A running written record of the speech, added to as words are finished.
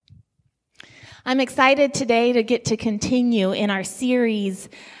I'm excited today to get to continue in our series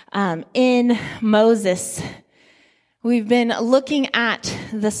in Moses. We've been looking at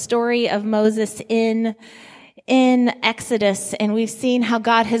the story of Moses in Exodus, and we've seen how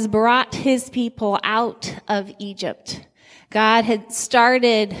God has brought his people out of Egypt. God had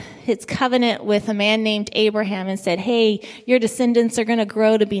started his covenant with a man named Abraham and said, hey, your descendants are going to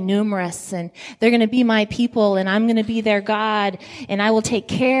grow to be numerous, and they're going to be my people, and I'm going to be their God, and I will take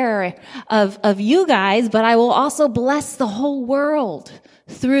care of you guys, but I will also bless the whole world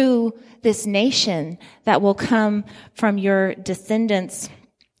through this nation that will come from your descendants.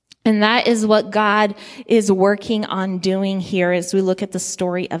 And that is what God is working on doing here as we look at the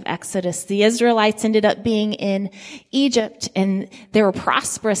story of Exodus. The Israelites ended up being in Egypt, and they were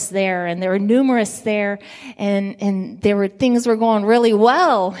prosperous there, and they were numerous there, and things were going really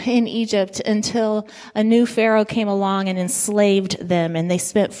well in Egypt until a new Pharaoh came along and enslaved them, and they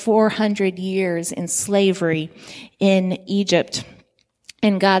spent 400 years in slavery in Egypt.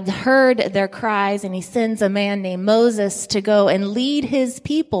 And God heard their cries, and he sends a man named Moses to go and lead his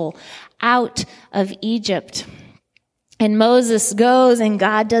people out of Egypt. And Moses goes, and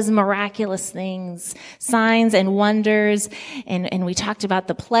God does miraculous things, signs and wonders. And we talked about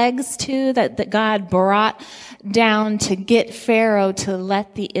the plagues too, that God brought down to get Pharaoh to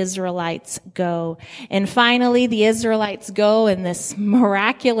let the Israelites go. And finally, the Israelites go in this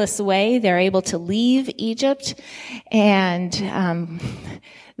miraculous way. They're able to leave Egypt, and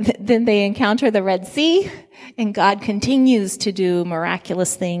then they encounter the Red Sea, and God continues to do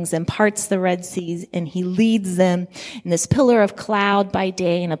miraculous things and parts the Red Sea, and he leads them in this pillar of cloud by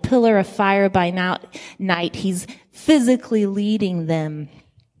day and a pillar of fire by night. He's physically leading them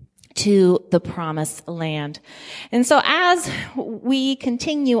to the promised land. And so as we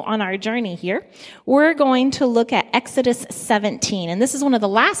continue on our journey here, we're going to look at Exodus 17. And this is one of the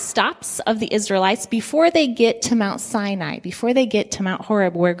last stops of the Israelites before they get to Mount Sinai, before they get to Mount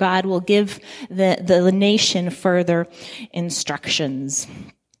Horeb, where God will give the nation further instructions.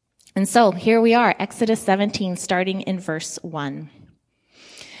 And so here we are, Exodus 17, starting in verse 1.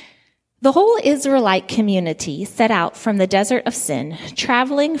 The whole Israelite community set out from the desert of Sin,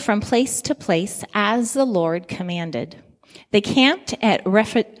 traveling from place to place as the Lord commanded. They camped at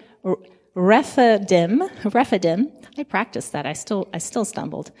Rephidim. I practiced that. I still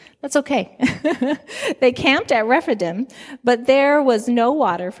stumbled. That's okay. They camped at Rephidim, but there was no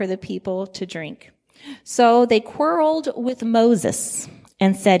water for the people to drink. So they quarreled with Moses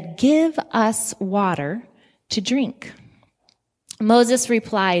and said, "Give us water to drink." Moses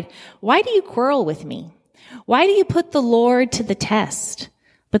replied, "Why do you quarrel with me? Why do you put the Lord to the test?"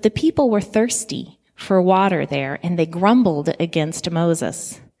 But the people were thirsty for water there, and they grumbled against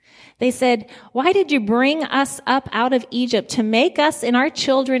Moses. They said, "Why did you bring us up out of Egypt to make us and our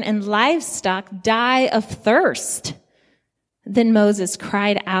children and livestock die of thirst?" Then Moses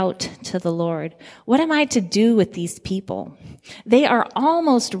cried out to the Lord, "What am I to do with these people? They are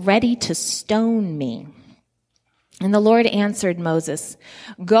almost ready to stone me." And the Lord answered Moses,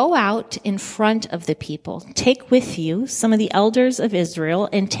 "Go out in front of the people. Take with you some of the elders of Israel,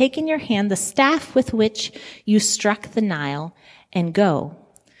 and take in your hand the staff with which you struck the Nile, and go.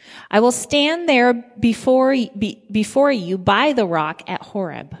 I will stand there before you by the rock at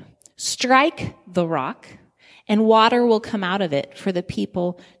Horeb. Strike the rock, and water will come out of it for the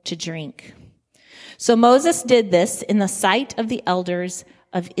people to drink." So Moses did this in the sight of the elders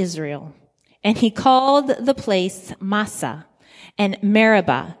of Israel. And he called the place Massah and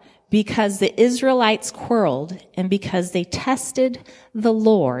Meribah, because the Israelites quarreled and because they tested the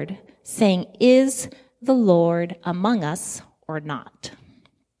Lord, saying, "Is the Lord among us or not?"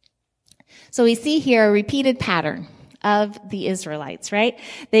 So we see here a repeated pattern of the Israelites, right?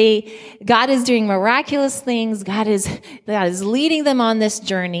 God is doing miraculous things. God is leading them on this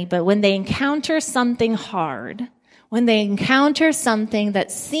journey. But when they encounter something hard, when they encounter something that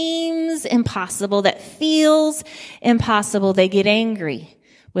seems impossible, that feels impossible, they get angry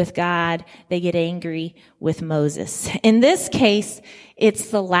with God. They get angry with Moses. In this case,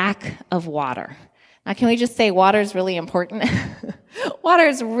 it's the lack of water. Now, can we just say water is really important? Water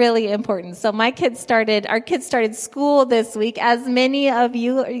is really important. So our kids started school this week, as many of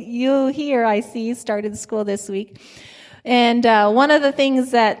you here, I see, started school this week. And one of the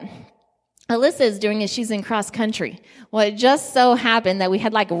things that Alyssa is doing is she's in cross country. Well, it just so happened that we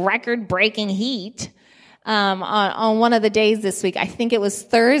had like record-breaking heat on one of the days this week. I think it was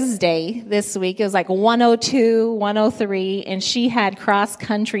Thursday this week. It was like 102, 103, and she had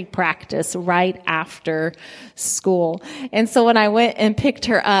cross-country practice right after school. And so when I went and picked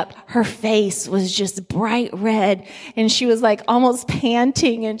her up, her face was just bright red, and she was like almost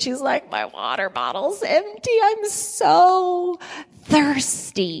panting, and she's like, my water bottle's empty. I'm so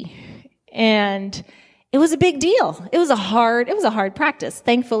thirsty. And it was a big deal. It was a hard practice.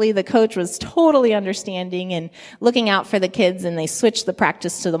 Thankfully, the coach was totally understanding and looking out for the kids, and they switched the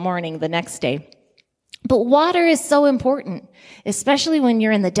practice to the morning the next day. But water is so important, especially when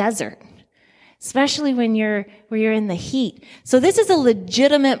you're in the desert, especially when you're in the heat. So this is a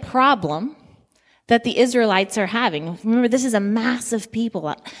legitimate problem that the Israelites are having. Remember, this is a massive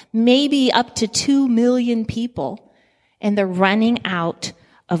people, maybe up to 2 million people, and they're running out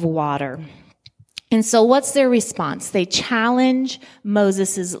of water. And so what's their response? They challenge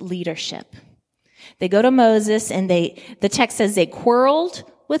Moses' leadership. They go to Moses, and the text says they quarreled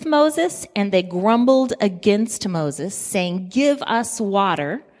with Moses and they grumbled against Moses, saying, give us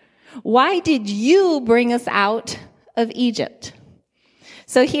water. Why did you bring us out of Egypt?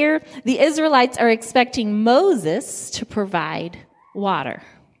 So here, the Israelites are expecting Moses to provide water.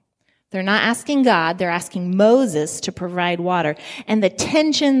 They're not asking God, they're asking Moses to provide water. And the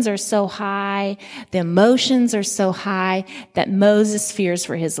tensions are so high, the emotions are so high that Moses fears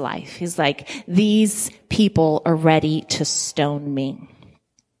for his life. He's like, these people are ready to stone me.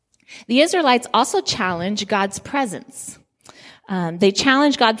 The Israelites also challenge God's presence. They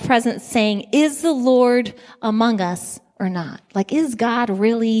challenge God's presence saying, is the Lord among us or not? Like, is God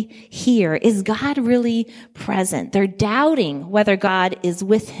really here? Is God really present? They're doubting whether God is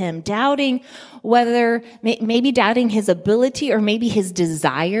with him, doubting whether, maybe doubting his ability or maybe his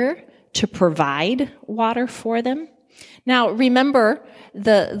desire to provide water for them. Now, remember,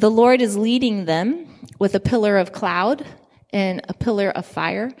 the Lord is leading them with a pillar of cloud and a pillar of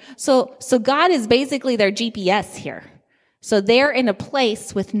fire. So God is basically their GPS here. So they're in a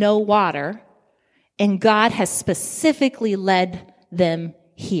place with no water, and God has specifically led them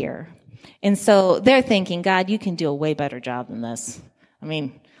here. And so they're thinking, God, you can do a way better job than this. I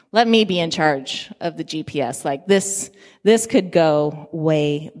mean, let me be in charge of the GPS. Like this could go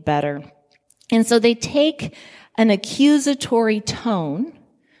way better. And so they take an accusatory tone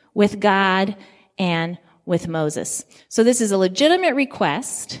with God and with Moses. So this is a legitimate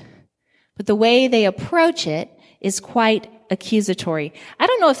request, but the way they approach it is quite accusatory. I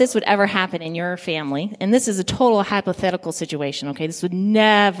don't know if this would ever happen in your family, and this is a total hypothetical situation, okay? This would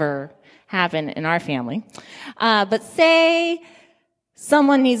never happen in our family. But say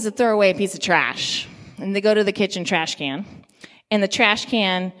someone needs to throw away a piece of trash, and they go to the kitchen trash can, and the trash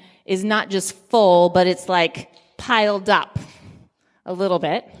can is not just full, but it's like piled up a little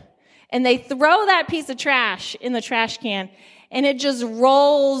bit. And they throw that piece of trash in the trash can, and it just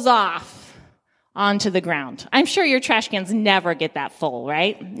rolls off onto the ground. I'm sure your trash cans never get that full,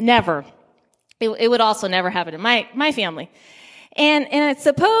 right? Never. It would also never happen in my family. And I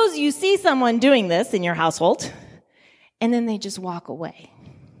suppose you see someone doing this in your household, and then they just walk away.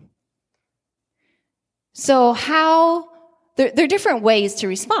 So there are different ways to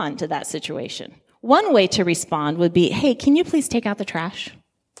respond to that situation. One way to respond would be, hey, can you please take out the trash?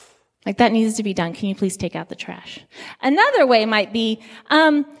 Like, that needs to be done. Can you please take out the trash? Another way might be,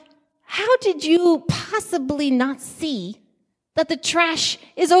 how did you possibly not see that the trash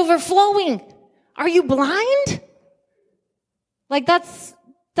is overflowing? Are you blind? Like, that's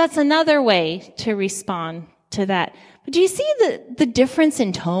another way to respond to that. But do you see the difference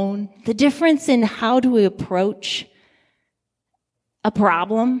in tone? The difference in how do we approach a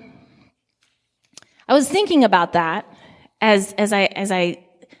problem? I was thinking about that as I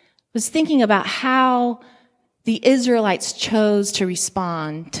was thinking about how the Israelites chose to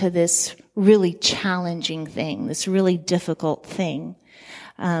respond to this really challenging thing, this really difficult thing.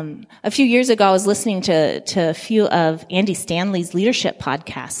 A few years ago, I was listening to a few of Andy Stanley's leadership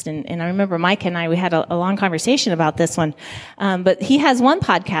podcasts, and I remember Mike and we had a long conversation about this one. But he has one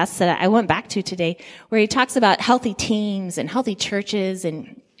podcast that I went back to today where he talks about healthy teams and healthy churches,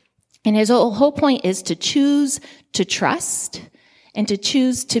 and his whole point is to choose to trust and to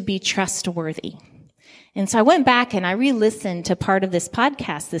choose to be trustworthy. And so I went back and I re-listened to part of this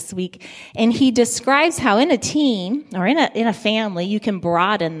podcast this week, and he describes how in a team or in a family, you can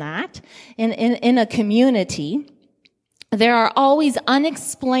broaden that. In a community, there are always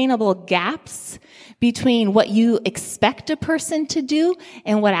unexplainable gaps between what you expect a person to do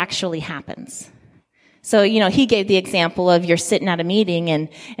and what actually happens. So, he gave the example of you're sitting at a meeting and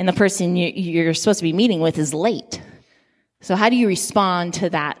the person you're supposed to be meeting with is late. So how do you respond to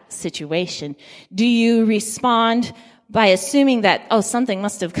that situation? Do you respond by assuming that, oh, something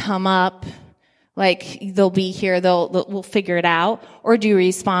must have come up, like they'll be here, we'll figure it out? Or do you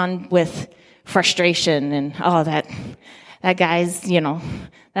respond with frustration and, oh, that guy's,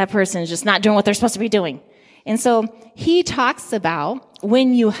 that person is just not doing what they're supposed to be doing? And so he talks about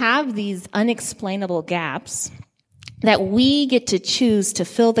when you have these unexplainable gaps, that we get to choose to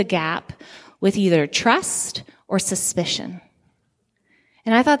fill the gap with either trust or suspicion.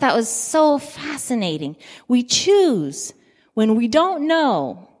 And I thought that was so fascinating. We choose, when we don't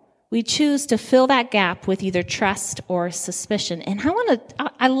know, we choose to fill that gap with either trust or suspicion. And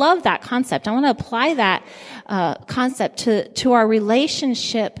I love that concept. I want to apply that concept to our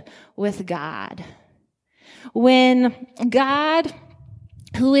relationship with God. When God,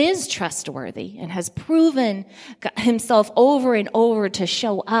 who is trustworthy and has proven himself over and over to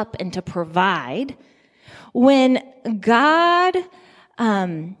show up and to provide, when God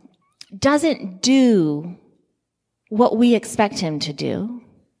doesn't do what we expect him to do,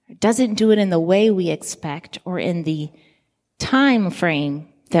 doesn't do it in the way we expect or in the time frame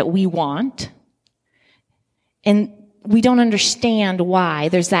that we want, and we don't understand why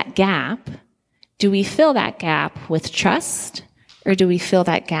there's that gap, do we fill that gap with trust or do we fill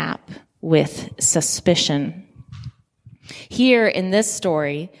that gap with suspicion? Here in this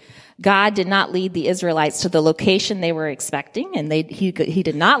story, God did not lead the Israelites to the location they were expecting, and he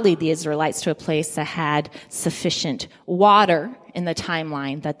did not lead the Israelites to a place that had sufficient water in the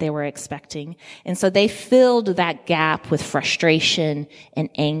timeline that they were expecting. And so they filled that gap with frustration and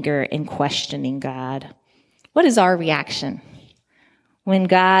anger and questioning God. What is our reaction when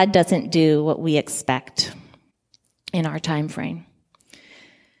God doesn't do what we expect in our time frame?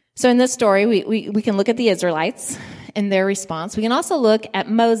 So in this story, we can look at the Israelites and their response. We can also look at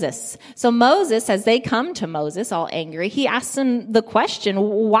Moses. So Moses, as they come to Moses all angry, he asks him the question,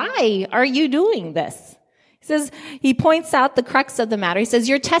 why are you doing this? He points out the crux of the matter. He says,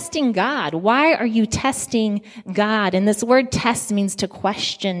 you're testing God. Why are you testing God? And this word test means to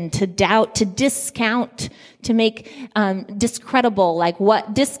question, to doubt, to discount, to make discreditable,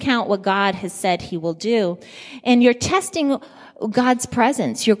 discount what God has said he will do. And you're testing God's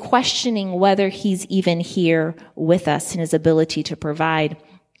presence. You're questioning whether he's even here with us and his ability to provide.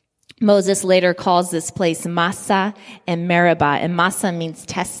 Moses later calls this place Massah and Meribah. And Massah means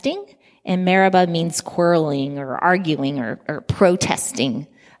testing, and Meribah means quarreling or arguing or protesting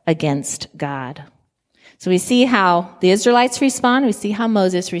against God. So we see how the Israelites respond. We see how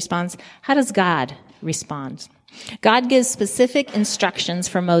Moses responds. How does God respond? God gives specific instructions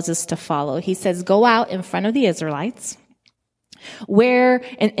for Moses to follow. He says, go out in front of the Israelites.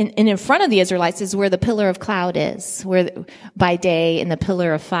 And in front of the Israelites is where the pillar of cloud is, where by day and the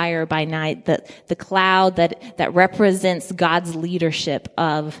pillar of fire by night, the cloud that represents God's leadership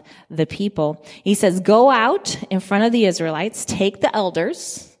of the people. He says, go out in front of the Israelites, take the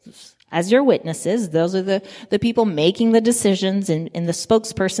elders as your witnesses. Those are the people making the decisions and the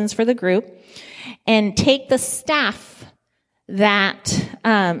spokespersons for the group, and take the staff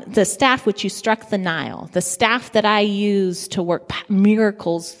the staff which you struck the Nile, the staff that I use to work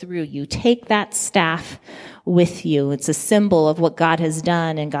miracles through you. Take that staff with you. It's a symbol of what God has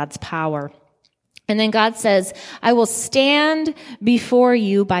done and God's power. And then God says, I will stand before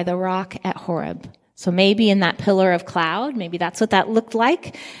you by the rock at Horeb. So maybe in that pillar of cloud, maybe that's what that looked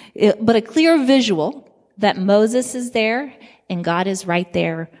like, but a clear visual that Moses is there and God is right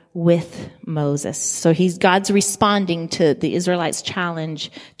there with Moses. So God's responding to the Israelites' challenge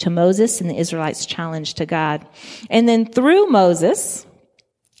to Moses and the Israelites' challenge to God. And then through Moses,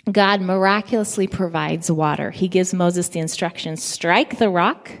 God miraculously provides water. He gives Moses the instructions, strike the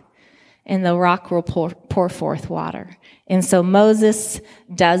rock, and the rock will pour forth water. And so Moses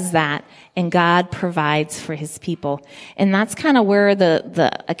does that, and God provides for his people. And that's kind of where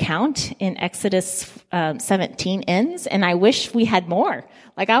the account in Exodus 17 ends, and I wish we had more.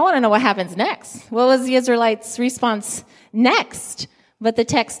 I want to know what happens next. What was the Israelites' response next? But the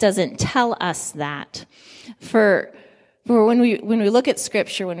text doesn't tell us that. For when we look at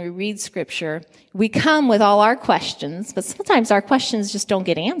Scripture, when we read Scripture, we come with all our questions, but sometimes our questions just don't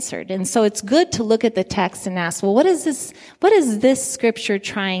get answered. And so it's good to look at the text and ask, well, what is this Scripture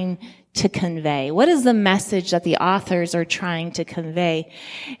trying to convey? What is the message that the authors are trying to convey?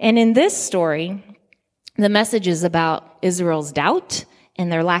 And in this story, the message is about Israel's doubt and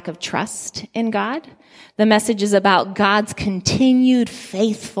their lack of trust in God. The message is about God's continued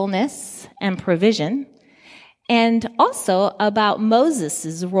faithfulness and provision, and also about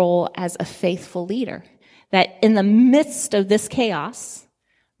Moses' role as a faithful leader. That in the midst of this chaos,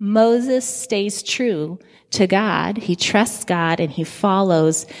 Moses stays true to God. He trusts God and he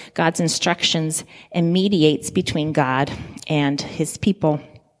follows God's instructions and mediates between God and his people.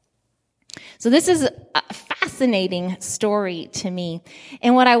 So this is a fascinating story to me.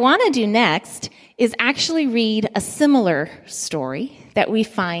 And what I want to do next is actually read a similar story that we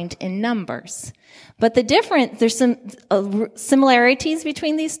find in Numbers. But there's some similarities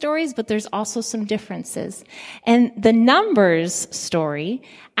between these stories, but there's also some differences. And the Numbers story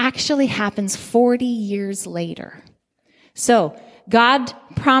actually happens 40 years later. So God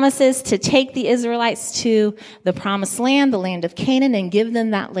promises to take the Israelites to the promised land, the land of Canaan, and give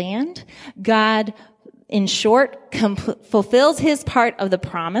them that land. God, in short, fulfills his part of the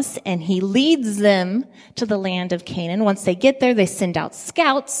promise, and he leads them to the land of Canaan. Once they get there, they send out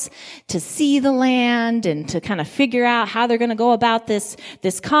scouts to see the land and to kind of figure out how they're going to go about this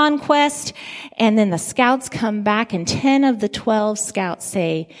conquest. And then the scouts come back, and 10 of the 12 scouts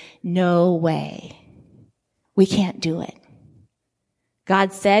say, "No way. We can't do it.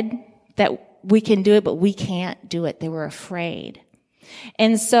 God said that we can do it, but we can't do it." They were afraid.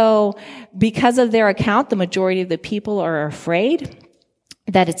 And so because of their account, the majority of the people are afraid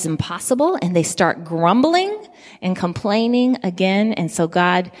that it's impossible, and they start grumbling and complaining again. And so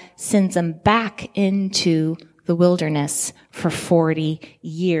God sends them back into the wilderness for 40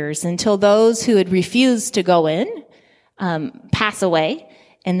 years until those who had refused to go in pass away,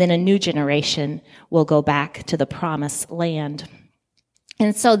 and then a new generation will go back to the promised land.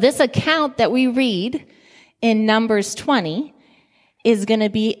 And so this account that we read in Numbers 20 is going to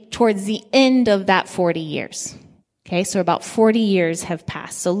be towards the end of that 40 years. Okay, so about 40 years have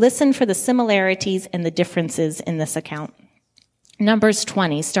passed. So listen for the similarities and the differences in this account. Numbers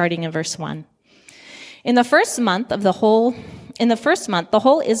 20, starting in verse 1. In the first month, the whole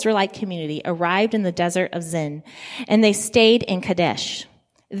Israelite community arrived in the desert of Zin, and they stayed in Kadesh.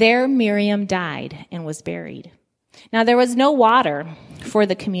 There Miriam died and was buried. Now there was no water for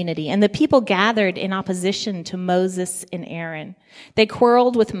the community, and the people gathered in opposition to Moses and Aaron. They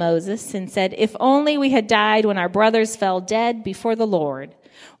quarreled with Moses and said, "If only we had died when our brothers fell dead before the Lord.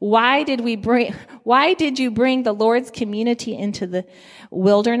 Why did you bring the Lord's community into the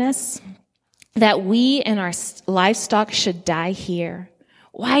wilderness, that we and our livestock should die here?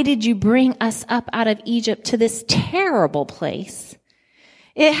 Why did you bring us up out of Egypt to this terrible place?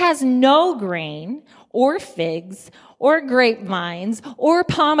 It has no grain or figs or grapevines or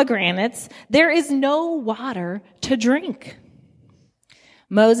pomegranates. There is no water to drink."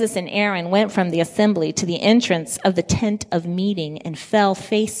 Moses and Aaron went from the assembly to the entrance of the tent of meeting and fell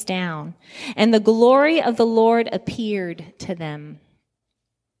face down, and the glory of the Lord appeared to them.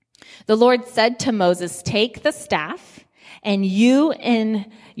 The Lord said to Moses, "Take the staff, and you and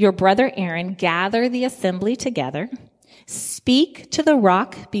your brother Aaron gather the assembly together. Speak to the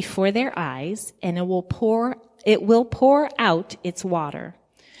rock before their eyes, and it will pour out its water.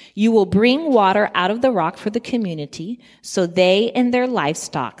 You will bring water out of the rock for the community, so they and their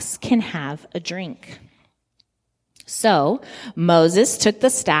livestock can have a drink." So Moses took the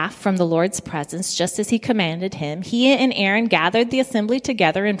staff from the Lord's presence, just as he commanded him. He and Aaron gathered the assembly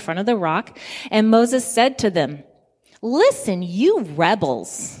together in front of the rock, and Moses said to them, "Listen, you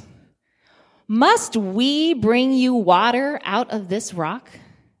rebels. Must we bring you water out of this rock?"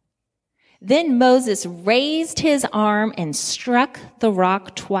 Then Moses raised his arm and struck the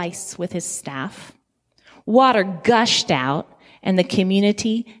rock twice with his staff. Water gushed out, and the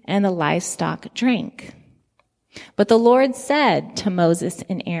community and the livestock drank. But the Lord said to Moses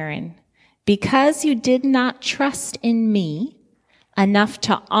and Aaron, "Because you did not trust in me enough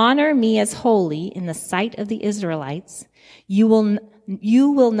to honor me as holy in the sight of the Israelites, you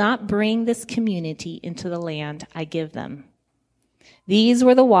will not bring this community into the land I give them." These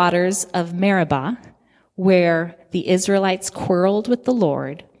were the waters of Meribah, where the Israelites quarreled with the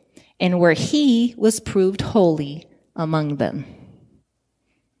Lord, and where he was proved holy among them.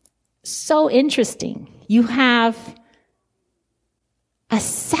 So interesting. You have a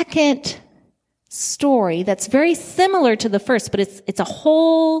second story that's very similar to the first, but it's a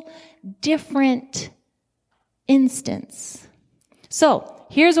whole different instance. So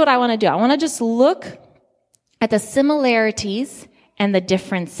here's what I want to do. I want to just look at the similarities and the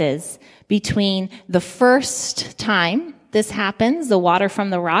differences between the first time this happens, the water from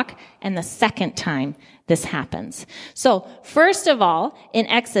the rock, and the second time this happens. So first of all, in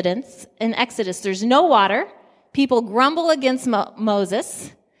Exodus, there's no water. People grumble against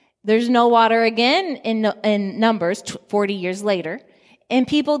Moses. There's no water again in Numbers 40 years later. And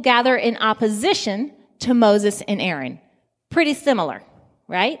people gather in opposition to Moses and Aaron. Pretty similar,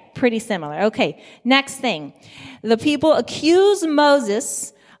 right? Pretty similar. Okay, next thing. The people accuse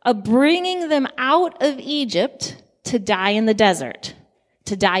Moses of bringing them out of Egypt to die in the desert,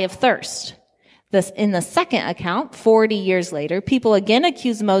 to die of thirst. In the second account, 40 years later, people again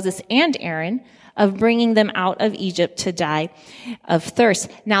accuse Moses and Aaron of bringing them out of Egypt to die of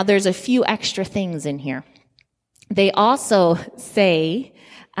thirst. Now, there's a few extra things in here. They also say,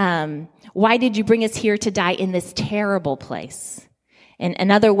 why did you bring us here to die in this terrible place? And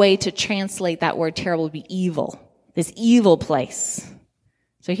another way to translate that word terrible would be evil, this evil place.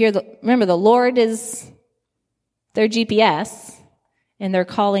 So here, remember, the Lord is their GPS, and they're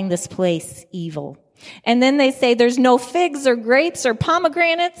calling this place evil. And then they say there's no figs or grapes or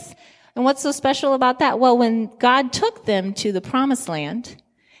pomegranates. And what's so special about that? Well, when God took them to the promised land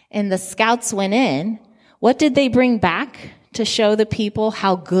and the scouts went in, what did they bring back to show the people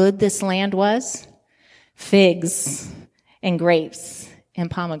how good this land was? Figs and grapes and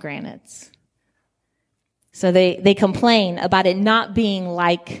pomegranates. So they complain about it not being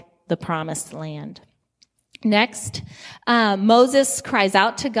like the promised land. Next, Moses cries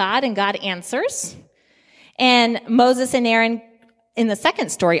out to God and God answers. And Moses and Aaron in the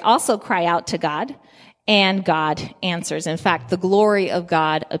second story also cry out to God and God answers. In fact, the glory of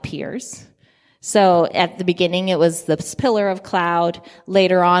God appears. So at the beginning, it was this pillar of cloud.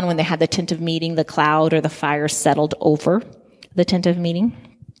 Later on, when they had the tent of meeting, the cloud or the fire settled over the tent of meeting.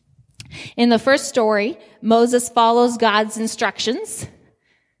 In the first story, Moses follows God's instructions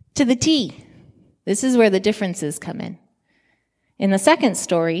to the T. This is where the differences come in. In the second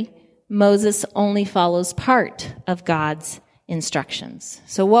story, Moses only follows part of God's instructions.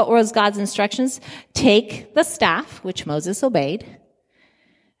 So what was God's instructions? Take the staff, which Moses obeyed,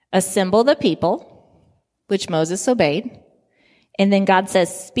 assemble the people, which Moses obeyed, and then God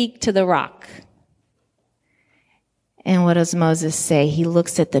says, speak to the rock. And what does Moses say? He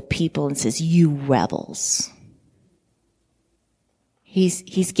looks at the people and says, you rebels. He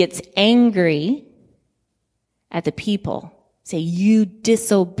gets angry at the people. Say, you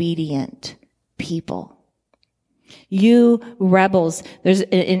disobedient people. You rebels. There's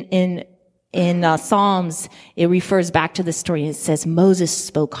in Psalms, it refers back to the story. It says Moses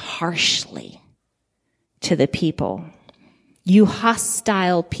spoke harshly to the people. You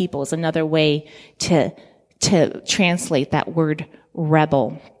hostile people is another way to translate that word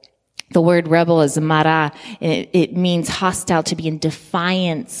rebel. The word rebel is mara. It means hostile, to be in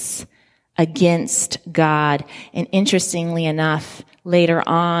defiance against God. And interestingly enough, later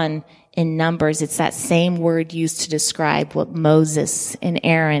on in Numbers, it's that same word used to describe what Moses and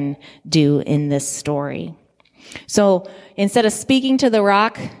Aaron do in this story. So instead of speaking to the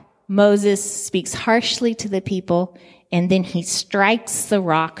rock, Moses speaks harshly to the people, and then he strikes the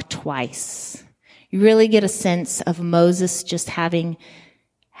rock twice. You really get a sense of Moses just having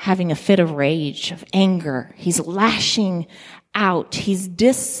a fit of rage, of anger. He's lashing out. He's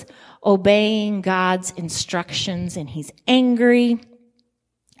disobeying God's instructions, and he's angry.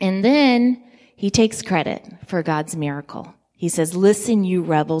 And then he takes credit for God's miracle. He says, listen, you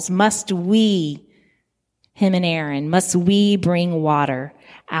rebels, must we, him and Aaron, must we bring water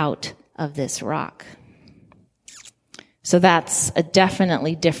out of this rock? So that's a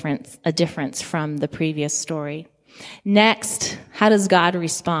difference from the previous story. Next, how does God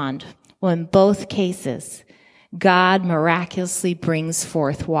respond? Well, in both cases, God miraculously brings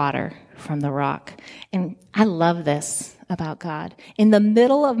forth water from the rock. And I love this about God. In the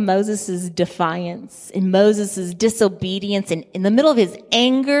middle of Moses' defiance, in Moses' disobedience, and in the middle of his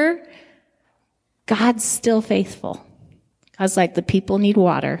anger, God's still faithful. God's like, the people need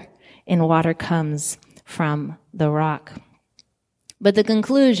water, and water comes from the rock. But the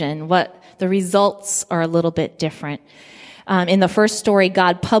conclusion, the results are a little bit different. In the first story,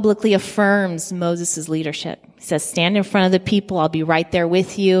 God publicly affirms Moses' leadership. He says, stand in front of the people. I'll be right there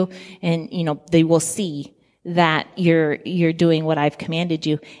with you. And, they will see that you're doing what I've commanded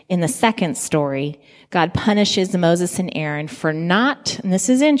you. In the second story, God punishes Moses and Aaron for not, and this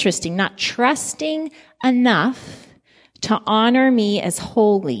is interesting, not trusting enough to honor me as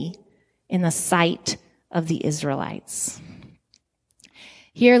holy in the sight of the Israelites.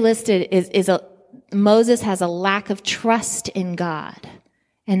 Here listed is Moses has a lack of trust in God.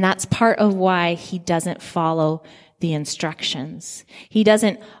 And that's part of why he doesn't follow the instructions. He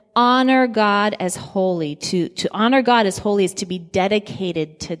doesn't honor God as holy. To honor God as holy is to be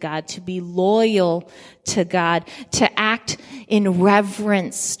dedicated to God, to be loyal to God, to act in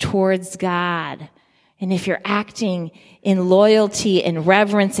reverence towards God. And if you're acting in loyalty and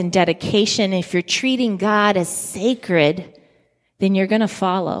reverence and dedication, if you're treating God as sacred, then you're going to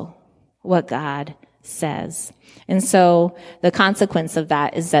follow what God says. And so the consequence of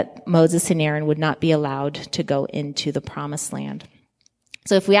that is that Moses and Aaron would not be allowed to go into the promised land.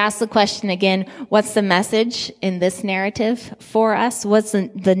 So if we ask the question again, what's the message in this narrative for us? What's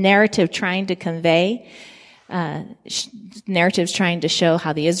the narrative trying to convey? Narrative's trying to show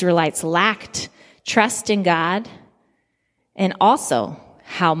how the Israelites lacked trust in God, and also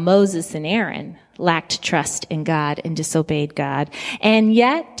how Moses and Aaron lacked trust in God and disobeyed God. And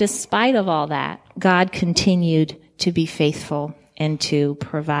yet, despite of all that, God continued to be faithful and to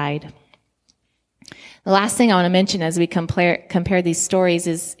provide. The last thing I want to mention as we compare these stories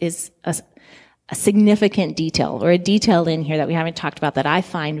is a significant detail, or a detail in here that we haven't talked about that I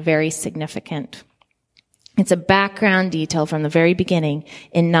find very significant. It's a background detail from the very beginning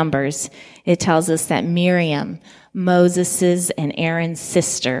in Numbers. It tells us that Miriam, Moses' and Aaron's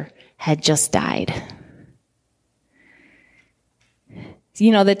sister, had just died.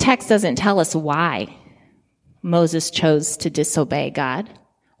 You know, the text doesn't tell us why Moses chose to disobey God,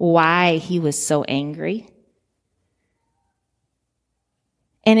 why he was so angry.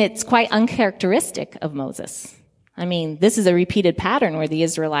 And it's quite uncharacteristic of Moses. I mean, this is a repeated pattern where the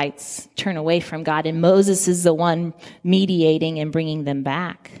Israelites turn away from God, and Moses is the one mediating and bringing them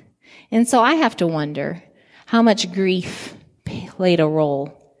back. And so I have to wonder how much grief played a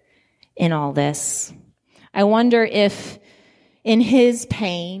role in all this. I wonder if in his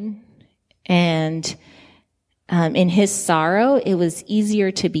pain and in his sorrow, it was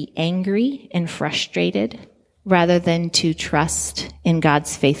easier to be angry and frustrated rather than to trust in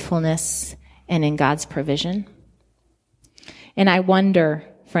God's faithfulness and in God's provision. And I wonder,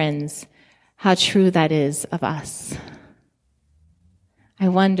 friends, how true that is of us. I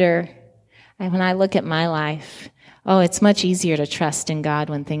wonder, when I look at my life, it's much easier to trust in God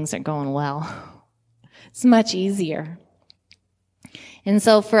when things are going well. It's much easier. And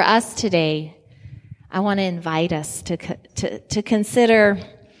so for us today, I want to invite us to consider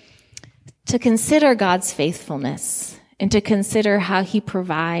God's faithfulness, and to consider how he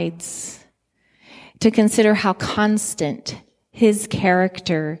provides, to consider how constant his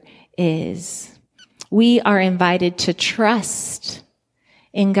character is. We are invited to trust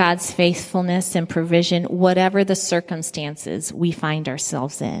in God's faithfulness and provision, whatever the circumstances we find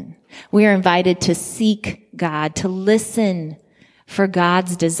ourselves in. We are invited to seek God, to listen for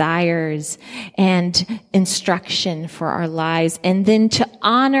God's desires and instruction for our lives, and then to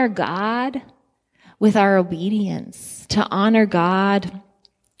honor God with our obedience, to honor God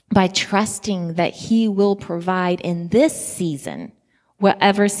by trusting that he will provide in this season,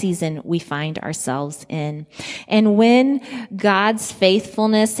 whatever season we find ourselves in. And when God's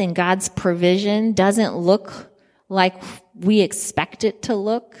faithfulness and God's provision doesn't look like we expect it to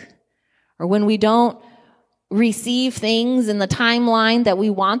look, or when we don't receive things in the timeline that we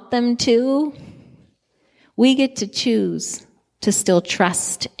want them to, we get to choose to still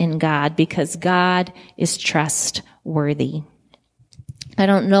trust in God, because God is trustworthy. I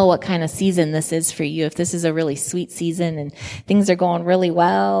don't know what kind of season this is for you. If this is a really sweet season and things are going really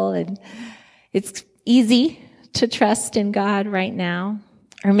well and it's easy to trust in God right now,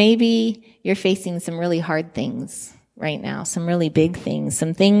 or maybe you're facing some really hard things right now, some really big things,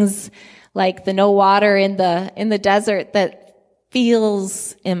 some things like the no water in the desert that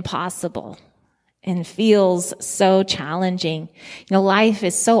feels impossible and feels so challenging. You know, life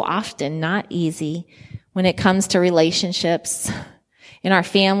is so often not easy when it comes to relationships in our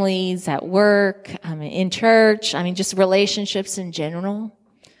families, at work, in church, just relationships in general.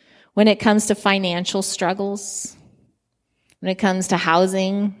 When it comes to financial struggles, when it comes to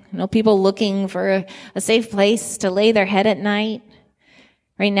housing, people looking for a safe place to lay their head at night.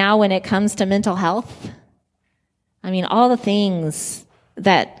 Right now, when it comes to mental health, all the things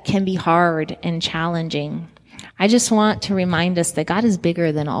that can be hard and challenging. I just want to remind us that God is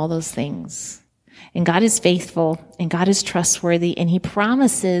bigger than all those things. And God is faithful, and God is trustworthy, and he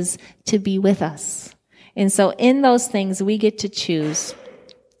promises to be with us. And so in those things, we get to choose.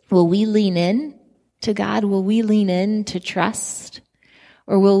 Will we lean in to God? Will we lean in to trust?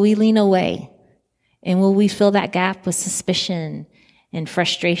 Or will we lean away? And will we fill that gap with suspicion and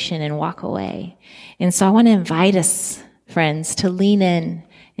frustration and walk away? And so I want to invite us, friends, to lean in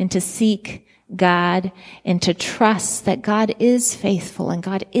and to seek God and to trust that God is faithful and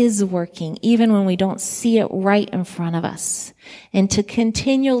God is working even when we don't see it right in front of us, and to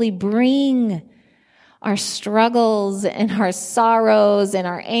continually bring our struggles and our sorrows and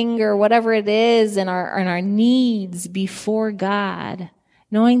our anger, whatever it is, and our needs before God,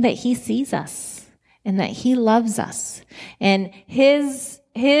 knowing that he sees us and that he loves us. And his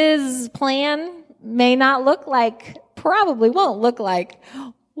plan may not look like, probably won't look like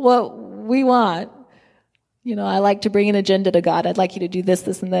what we want. I like to bring an agenda to God. I'd like you to do this,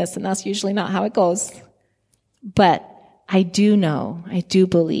 this, and this, and that's usually not how it goes. But I do know, I do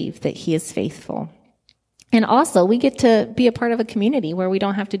believe that he is faithful. And also, we get to be a part of a community where we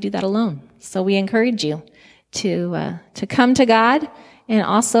don't have to do that alone. So we encourage you to come to God, and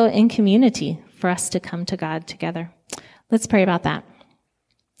also in community for us to come to God together. Let's pray about that.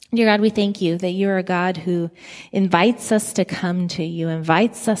 Dear God, we thank you that you're a God who invites us to come to you,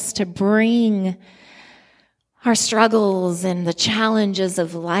 invites us to bring our struggles and the challenges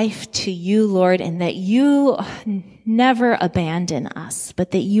of life to you, Lord, and that you never abandon us,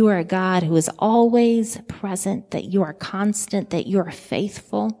 but that you are a God who is always present, that you are constant, that you are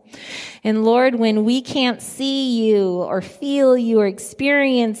faithful. And Lord, when we can't see you or feel you or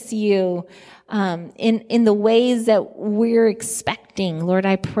experience you, in the ways that we're expecting, Lord,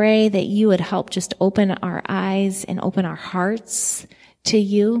 I pray that you would help just open our eyes and open our hearts to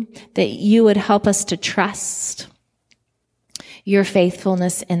you, that you would help us to trust your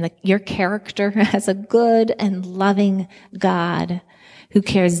faithfulness and your character as a good and loving God who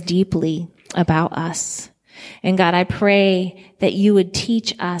cares deeply about us. And God, I pray that you would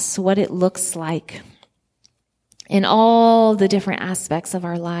teach us what it looks like in all the different aspects of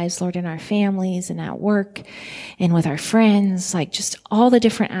our lives, Lord, in our families and at work and with our friends, like just all the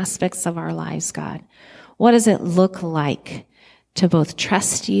different aspects of our lives, God. What does it look like to both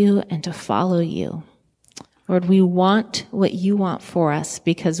trust you and to follow you? Lord, we want what you want for us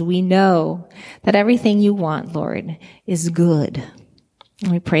because we know that everything you want, Lord, is good.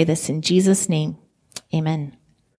 And we pray this in Jesus' name. Amen.